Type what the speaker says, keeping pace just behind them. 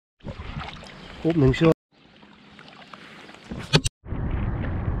opening shot.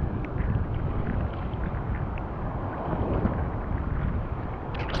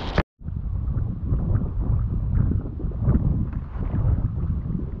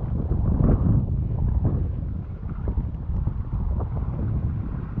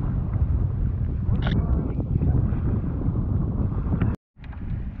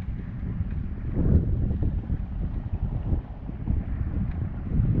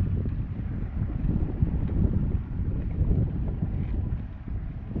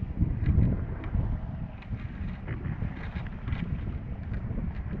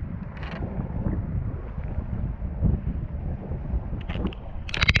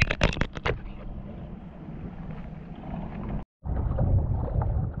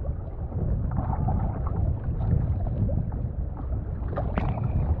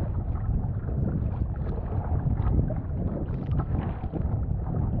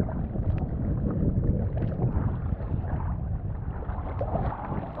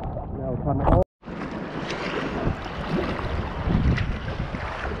 Turn it off.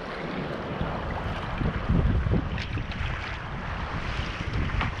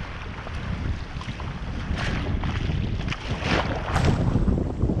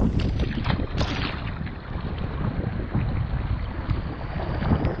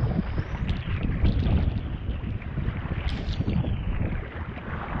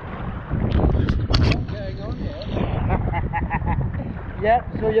 Yep,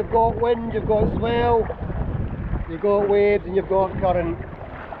 so you've got wind, you've got swell, you've got waves and you've got current.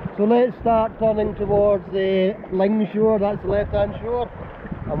 So let's start turning towards the Ling shore, that's the left hand shore,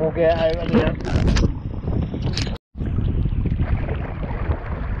 and we'll get out of there.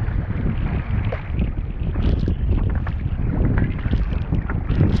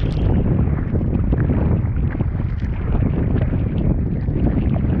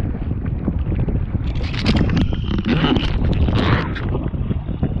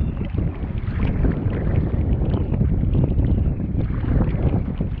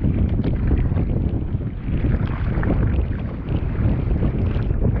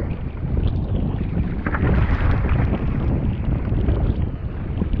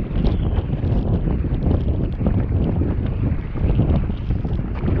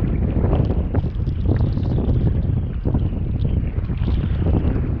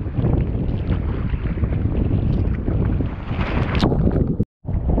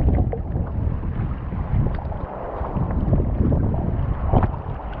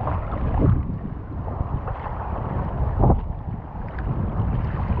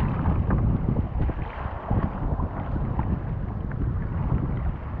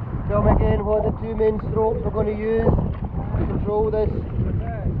 Tell me again what the two main strokes we're going to use to control this.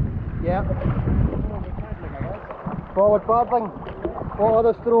 Yeah. Forward paddling. What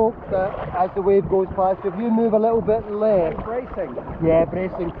other stroke that as the wave goes past? If you move a little bit left. Bracing? Yeah,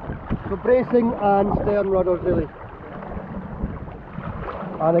 bracing. So bracing and stern rudders really.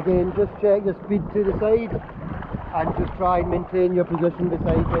 And again, just check your speed to the side and just try and maintain your position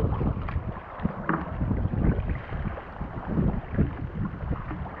beside it.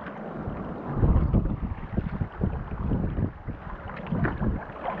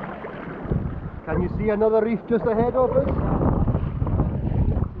 Can you see another reef just ahead of us?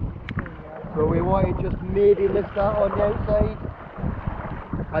 So we want to just maybe miss that on the outside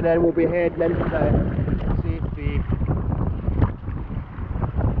and then we'll be heading into the